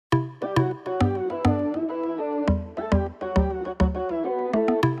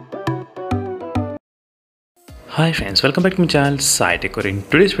Hi friends, welcome back to my channel Saichaitanya. In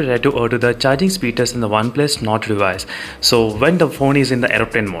today's video, I try to order the charging speed test in the Oneplus Nord device. So when the phone is in the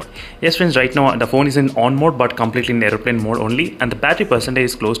aeroplane mode. Yes friends, right now the phone is in on mode but completely in aeroplane mode only, and the battery percentage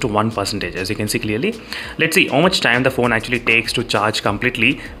is close to 1% as you can see clearly. Let's see how much time the phone actually takes to charge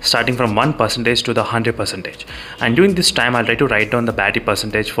completely, starting from 1% to the 100%. And during this time I'll try to write down the battery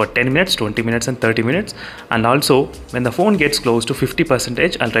percentage for 10 minutes, 20 minutes and 30 minutes. And also when the phone gets close to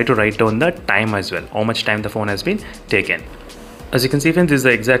 50%, I'll try to write down the time as well, how much time the phone has been taken. As you can see friends, this is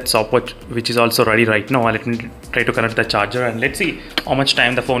the exact stopwatch which is also ready right now. Let me try to connect the charger and let's see how much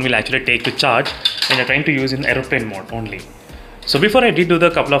time the phone will actually take to charge when you're trying to use in aeroplane mode only. So before I did do the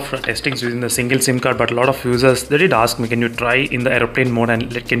couple of testings using the single SIM card, but a lot of users, they did ask me, can you try in the aeroplane mode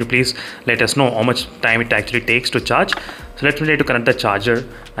and can you please let us know how much time it actually takes to charge. So let me try to connect the charger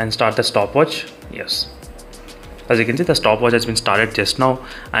and start the stopwatch. Yes, as you can see, the stopwatch has been started just now,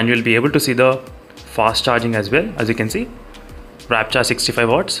 and you'll be able to see the fast charging as well. As you can see, rapid charge 65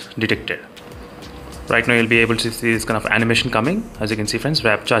 watts detected. Right now you'll be able to see this kind of animation coming. As you can see friends,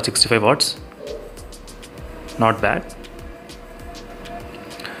 rapid charge 65 watts, not bad.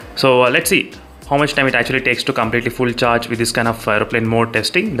 So let's see how much time it actually takes to completely full charge with this kind of aeroplane mode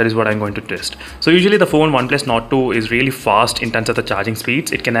testing. That is what I'm going to test. So usually the phone Oneplus Nord 2 is really fast in terms of the charging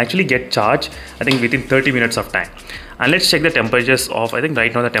speeds. It can actually get charged, I think, within 30 minutes of time. And let's check the temperatures of, I think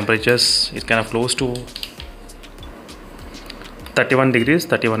right now the temperatures is kind of close to 31 degrees,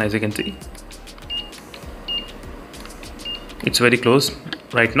 31 as you can see. It's very close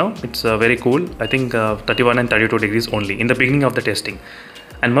right now. It's very cool. I think 31 and 32 degrees only in the beginning of the testing.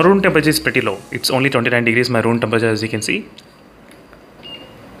 And my room temperature is pretty low. It's only 29 degrees my room temperature as you can see.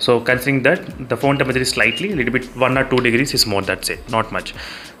 So considering that the phone temperature is slightly, a little bit 1 or 2 degrees is more, that's it, not much.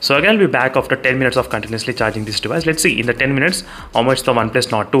 So again, I'll be back after 10 minutes of continuously charging this device. Let's see in the 10 minutes how much the Oneplus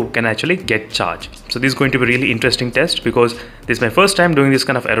Nord 2 can actually get charged. So this is going to be a really interesting test because this is my first time doing this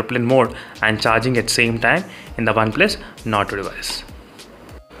kind of aeroplane mode and charging at same time in the Oneplus Nord 2 device.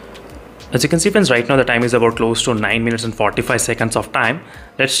 As you can see friends, right now the time is about close to 9 minutes and 45 seconds of time.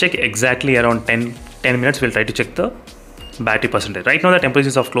 Let's check exactly around 10 minutes. We'll try to check the battery percentage. Right now the temperature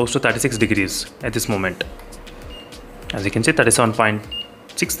is of close to 36 degrees at this moment. As you can see, 37.6,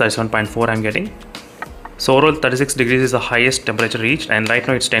 37.4 I'm getting. So overall 36 degrees is the highest temperature reached, and right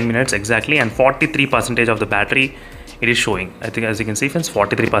now it's 10 minutes exactly, and 43% of the battery it is showing. I think as you can see friends,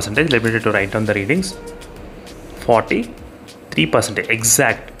 43%. Let me try to write down the readings. 43%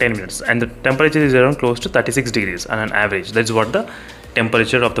 exact 10 minutes, and the temperature is around close to 36 degrees on an average. That's what the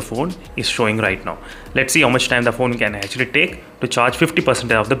temperature of the phone is showing right now. Let's see how much time the phone can actually take to charge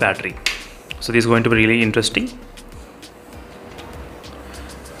 50% of the battery. So this is going to be really interesting.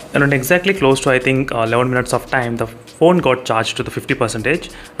 Around exactly close to, I think, 11 minutes of time, the phone got charged to the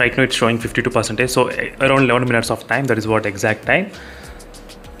 50%. Right now it's showing 52%. So around 11 minutes of time, that is what exact time.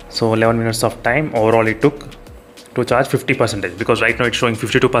 So 11 minutes of time overall it took to charge 50%, because right now it's showing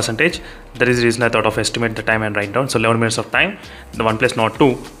 52%. That is the reason I thought of estimate the time and write down. So 11 minutes of time the Oneplus Nord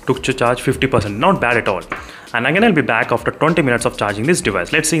 2 took to charge 50%. Not bad at all. And again I'll be back after 20 minutes of charging this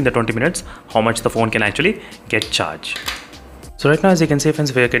device. Let's see in the 20 minutes how much the phone can actually get charged. So right now as you can see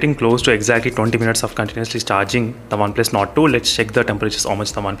friends, we are getting close to exactly 20 minutes of continuously charging the Oneplus Nord 2. Let's check the temperatures, how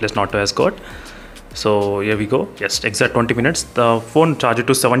much the Oneplus Nord 2 has got. So here we go. Yes, exact 20 minutes. The phone charged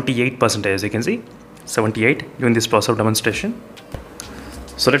to 78% as you can see. 78 during this process of demonstration.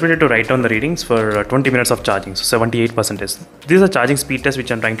 So let me try to write down the readings for 20 minutes of charging. So 78%. This is a charging speed test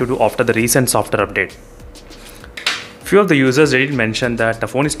which I'm trying to do after the recent software update. Few of the users did mention that the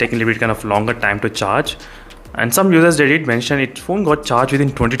phone is taking a little bit kind of longer time to charge, and some users did mention it phone got charged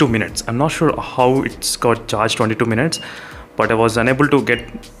within 22 minutes. I'm not sure how it's got charged 22 minutes, but I was unable to get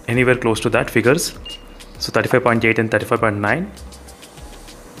anywhere close to that figures. So 35.8 and 35.9.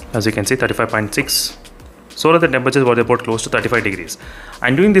 As you can see, 35.6. So the temperatures were about close to 35 degrees.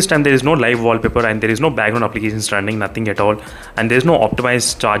 And during this time there is no live wallpaper and there is no background applications running, nothing at all. And there is no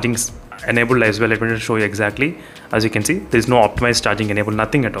optimized charging enabled as well. Let me show you exactly. As you can see, there is no optimized charging enabled,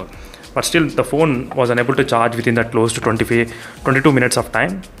 nothing at all. But still the phone was unable to charge within that close to 22 minutes of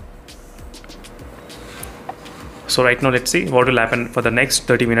time. So right now let's see what will happen for the next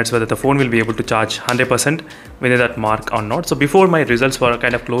 30 minutes, whether the phone will be able to charge 100% within that mark or not. So before my results were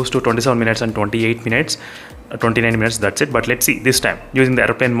kind of close to 27 minutes and 28 minutes, 29 minutes, that's it. But let's see this time using the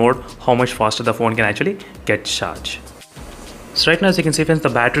airplane mode how much faster the phone can actually get charged. So right now as you can see friends, the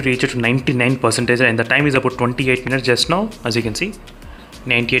battery reached to 99% and the time is about 28 minutes just now. As you can see,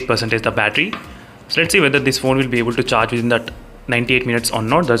 98% is the battery. So let's see whether this phone will be able to charge within that 98 minutes or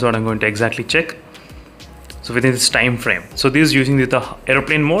not. That's what I'm going to exactly check. So within this time frame. So this is using the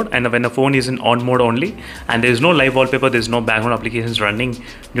airplane mode, and when the phone is in on mode only, and there is no live wallpaper, there is no background applications running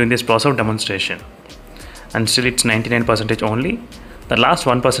during this process of demonstration, and still it's 99% only. The last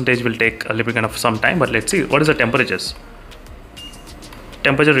 1% will take a little bit kind of some time, but let's see what is the temperatures.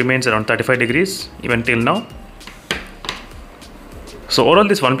 Temperature remains around 35 degrees even till now. So overall,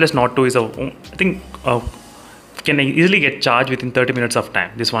 this OnePlus Nord 2 is can easily get charged within 30 minutes of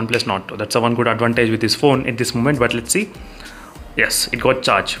time. This OnePlus Nord 2, that's a one good advantage with this phone at this moment. But let's see. Yes, it got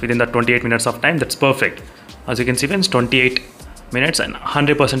charged within the 28 minutes of time. That's perfect. As you can see, friends, 28 minutes and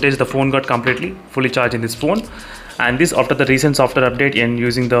 100% the phone got completely fully charged in this phone. And this after the recent software update and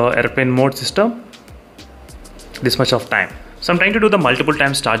using the airplane mode system, this much of time. So I'm trying to do the multiple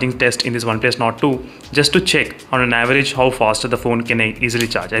times charging test in this OnePlus Nord 2 just to check on an average how fast the phone can easily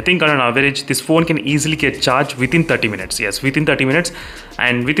charge. I think on an average this phone can easily get charged within 30 minutes. Yes, within 30 minutes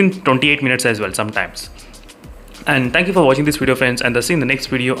and within 28 minutes as well sometimes. And thank you for watching this video, friends, and I'll see you in the next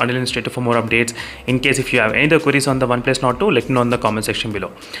video. Until then, stay tuned for more updates. In case if you have any other queries on the OnePlus Nord 2, let me know in the comment section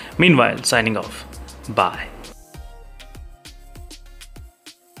below. Meanwhile, signing off. Bye.